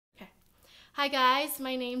Hi guys,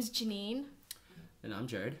 my name's Janeen, And I'm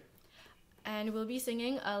Jared. and we'll be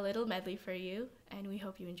singing a little medley for you, and we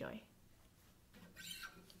hope you enjoy.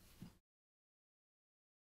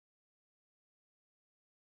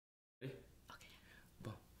 Ready? Okay.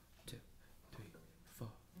 1, 2, 3, 4.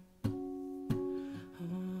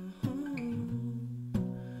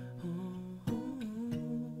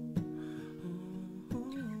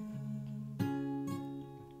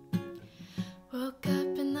 Woke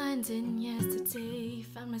up in London yesterday,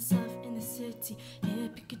 found myself in the city near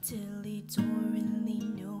Piccadilly. Don't really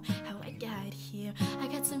know how I got here. I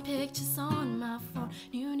got some pictures on my phone,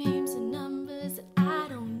 new names and numbers that I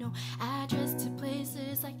don't know, address to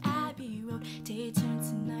places like Abbey Road. Day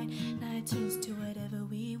turns to night, night turns to whatever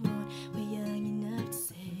we want. We're young enough to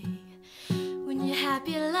say, when you're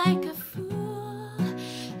happy like a fool,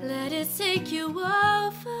 let it take you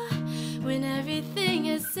over. When everything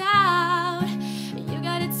is out, you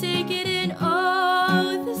gotta take it in.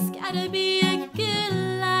 Oh, this gotta be a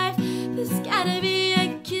good life. This gotta be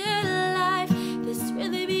a good life. This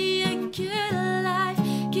really be a good life.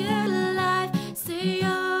 Good life. Say,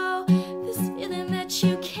 oh, this feeling that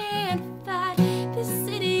you can't fight. This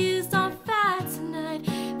city is on fire tonight.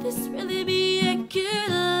 This really be a good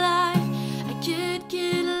life. A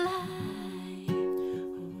good life.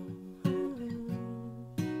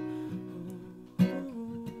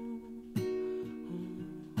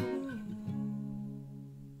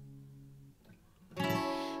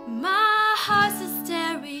 My heart's a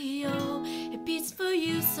stereo, it beats for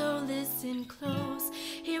you, so listen close.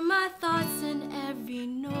 Hear my thoughts in every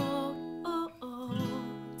note.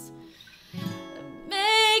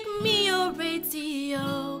 Make me your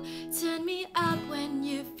radio, turn me up when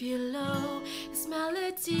you feel low. This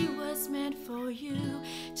melody was meant for you,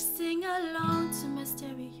 just sing along to my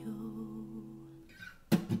stereo.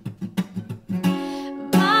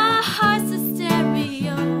 My heart's a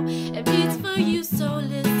stereo, it beats for you, so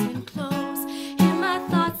listen close. Hear my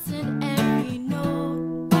thoughts in every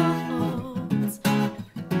note.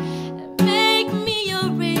 Make me your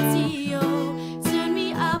radio, turn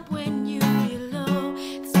me up when you feel low.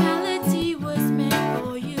 This melody was meant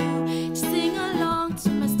for you, just sing along to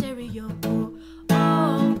my stereo.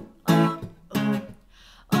 Oh, oh, oh,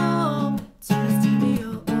 oh, to my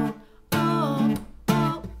stereo. Oh,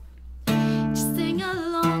 oh, oh. Just sing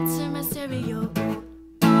along to my stereo.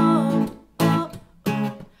 Oh, oh,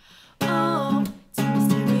 oh, oh, to my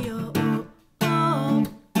stereo. Oh,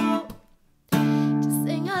 oh, just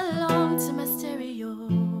sing along to my stereo.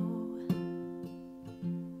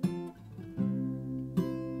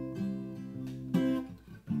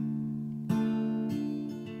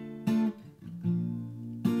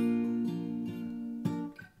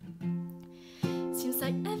 Seems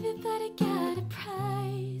like everybody got a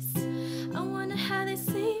price. I wonder how they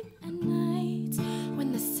sleep at night.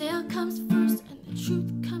 When the sale comes first and the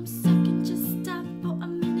truth comes second, just stop for a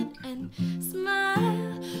minute and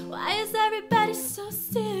smile. Why is everybody so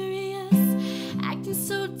serious? Acting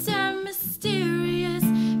so damn mysterious.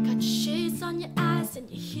 Got your shades on your eyes and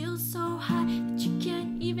your heels so high that you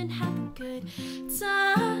can't even have a good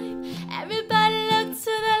time. Everybody look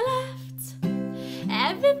to the left,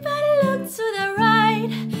 everybody look to the right.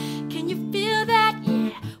 Can you feel that?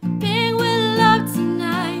 Yeah, we're paying with love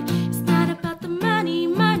tonight. It's not about the money,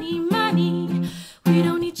 money, money. We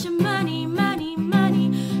don't need your money, money, money.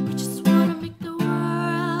 We just wanna make the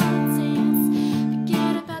world dance.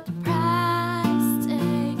 Forget about the price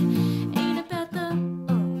tag. Ain't about the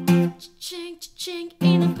cha-ching, cha-ching.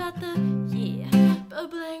 Ain't about the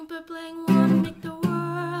bubbling, bubbling. Wanna make the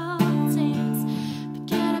world dance.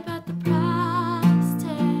 Forget about the price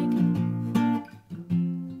tag.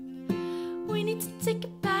 We need to take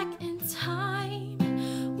it back in time,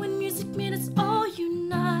 when music made us all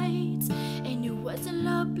unite. And it wasn't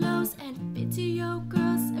low blows and video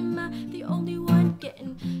girls. Am I the only one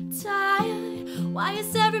getting tired? Why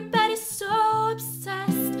is everybody so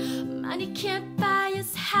obsessed? Money can't buy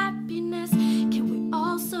us happiness. Can we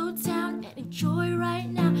all slow down and enjoy right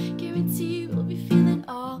now? Guarantee we'll be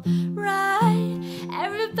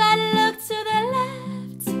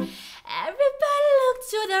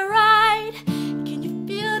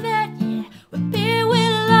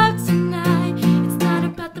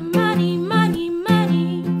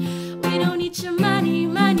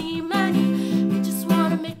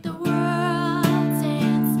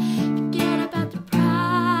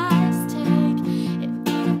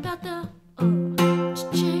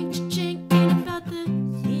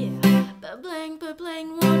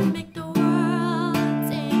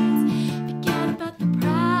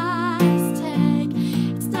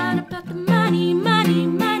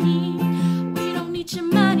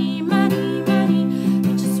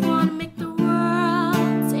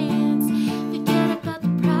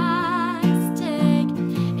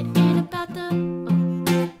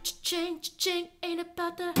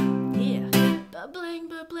Yeah. Bubbling,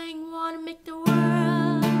 bubbling, wanna make the world